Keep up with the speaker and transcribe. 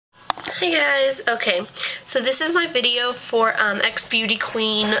Hi guys. Okay, so this is my video for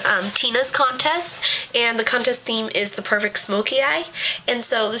xBeautyQueen Tina's contest, and the contest theme is the perfect smoky eye. And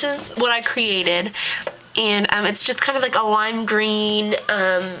so this is what I created, and it's just kind of like a lime green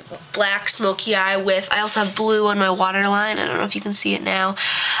black smoky eye with, I also have blue on my waterline. I don't know if you can see it now.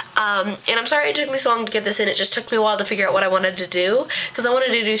 And I'm sorry it took me so long to get this in. It just took me a while to figure out what I wanted to do, because I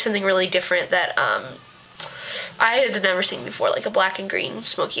wanted to do something really different that I had never seen before, like a black and green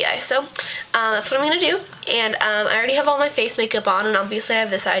smoky eye. So that's what I'm going to do. And I already have all my face makeup on, and obviously I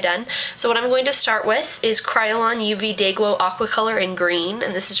have this eye done. So what I'm going to start with is Kryolan UV Day Glow Aqua Color in green,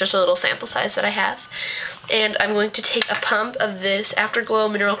 and this is just a little sample size that I have. And I'm going to take a pump of this Afterglow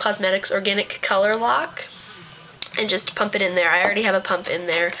Mineral Cosmetics Organic Color Lock and just pump it in there. I already have a pump in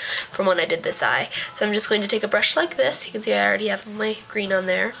there from when I did this eye. So I'm just going to take a brush like this. You can see I already have my green on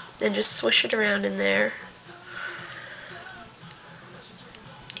there, and just swish it around in there.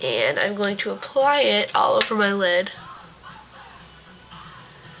 And I'm going to apply it all over my lid.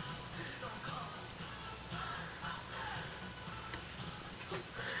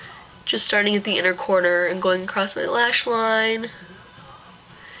 Just starting at the inner corner and going across my lash line,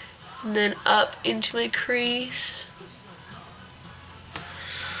 and then up into my crease.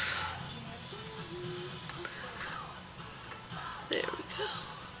 There we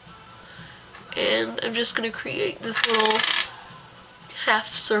go. And I'm just going to create this little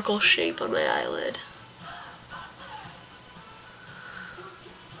half circle shape on my eyelid.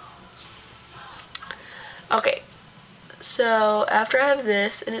 Okay, so after I have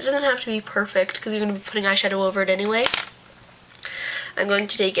this, and it doesn't have to be perfect because you're going to be putting eyeshadow over it anyway, I'm going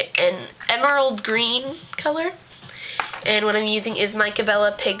to take an emerald green color, and what I'm using is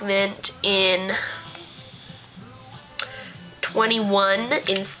Micabella pigment in 21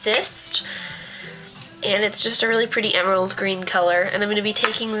 Insist. And it's just a really pretty emerald green color, and I'm going to be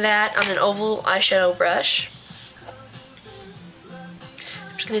taking that on an oval eyeshadow brush.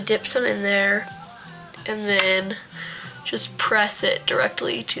 I'm just going to dip some in there and then just press it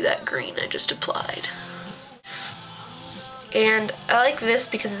directly to that green I just applied. And I like this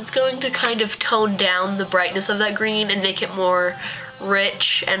because it's going to kind of tone down the brightness of that green and make it more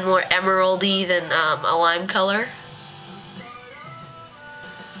rich and more emeraldy than a lime color.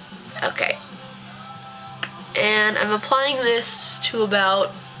 Okay. And I'm applying this to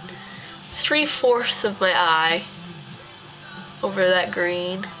about 3/4 of my eye over that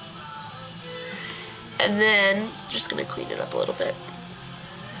green. And then just going to clean it up a little bit.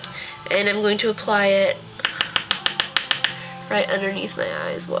 And I'm going to apply it right underneath my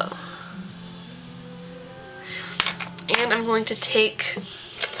eye as well. And I'm going to take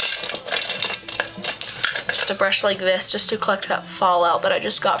just a brush like this just to collect that fallout that I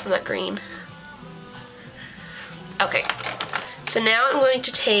just got from that green. Okay, so now I'm going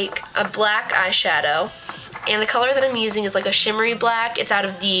to take a black eyeshadow, and the color that I'm using is like a shimmery black. It's out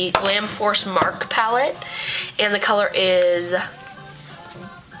of the Glam Force Mark palette, and the color is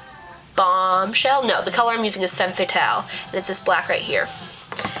Bombshell. No, the color I'm using is Femme Fatale, and it's this black right here.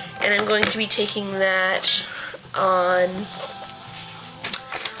 And I'm going to be taking that on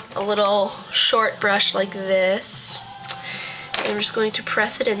a little short brush like this, and I'm just going to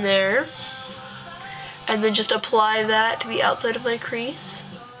press it in there. And then just apply that to the outside of my crease.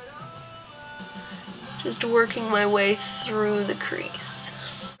 Just working my way through the crease.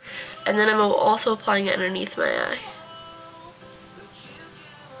 And then I'm also applying it underneath my eye.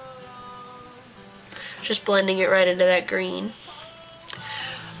 Just blending it right into that green.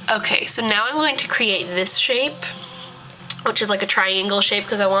 Okay, so now I'm going to create this shape, which is like a triangle shape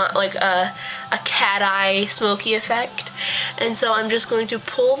because I want like a cat eye smoky effect. And so I'm just going to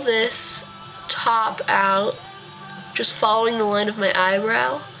pull this top out, just following the line of my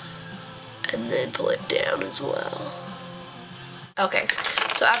eyebrow, and then pull it down as well. Okay,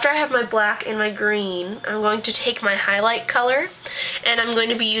 so after I have my black and my green, I'm going to take my highlight color, and I'm going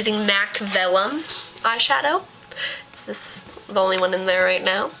to be using MAC Vellum eyeshadow. It's the only one in there right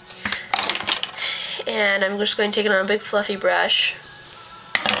now. And I'm just going to take it on a big fluffy brush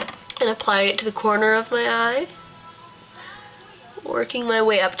and apply it to the corner of my eye, working my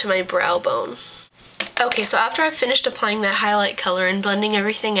way up to my brow bone. Okay, so after I've finished applying that highlight color and blending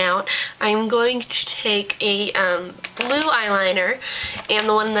everything out, I'm going to take a blue eyeliner, and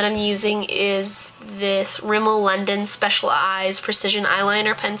the one that I'm using is this Rimmel London Special Eyes Precision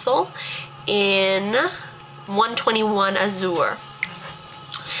Eyeliner Pencil in 121 Azure.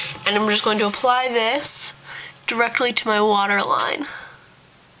 And I'm just going to apply this directly to my waterline.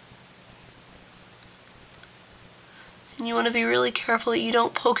 And you want to be really careful that you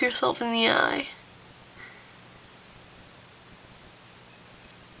don't poke yourself in the eye.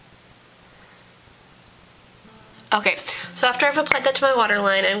 Okay, so after I've applied that to my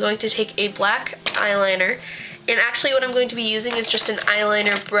waterline, I'm going to take a black eyeliner, and actually what I'm going to be using is just an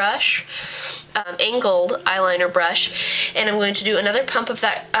eyeliner brush, angled eyeliner brush, and I'm going to do another pump of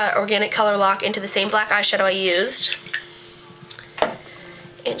that organic color lock into the same black eyeshadow I used,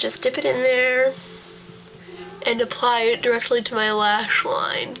 and just dip it in there and apply it directly to my lash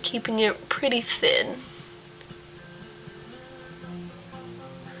line, keeping it pretty thin.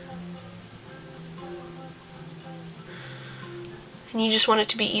 And you just want it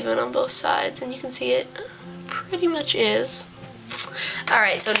to be even on both sides, and you can see it pretty much is.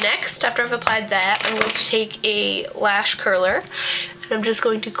 Alright, so next, after I've applied that, I'm going to take a lash curler, and I'm just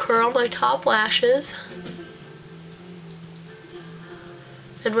going to curl my top lashes.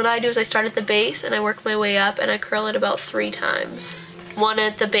 And what I do is I start at the base, and I work my way up, and I curl it about 3 times. One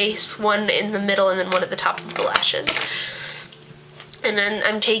at the base, one in the middle, and then one at the top of the lashes. And then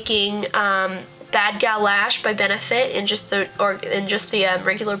I'm taking Bad Gal Lash by Benefit in just the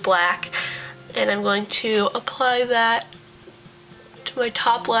regular black, and I'm going to apply that to my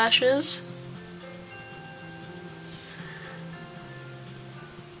top lashes.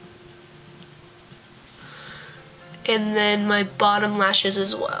 And then my bottom lashes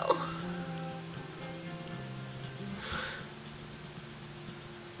as well.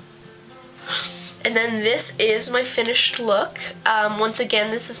 And then this is my finished look. Once again,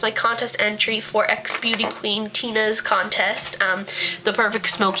 this is my contest entry for xBeautyQueen Tina's contest, the perfect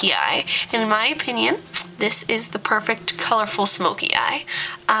smoky eye. And in my opinion, this is the perfect colorful smoky eye.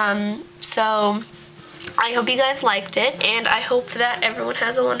 So I hope you guys liked it, and I hope that everyone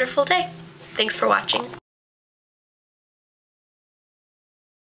has a wonderful day. Thanks for watching.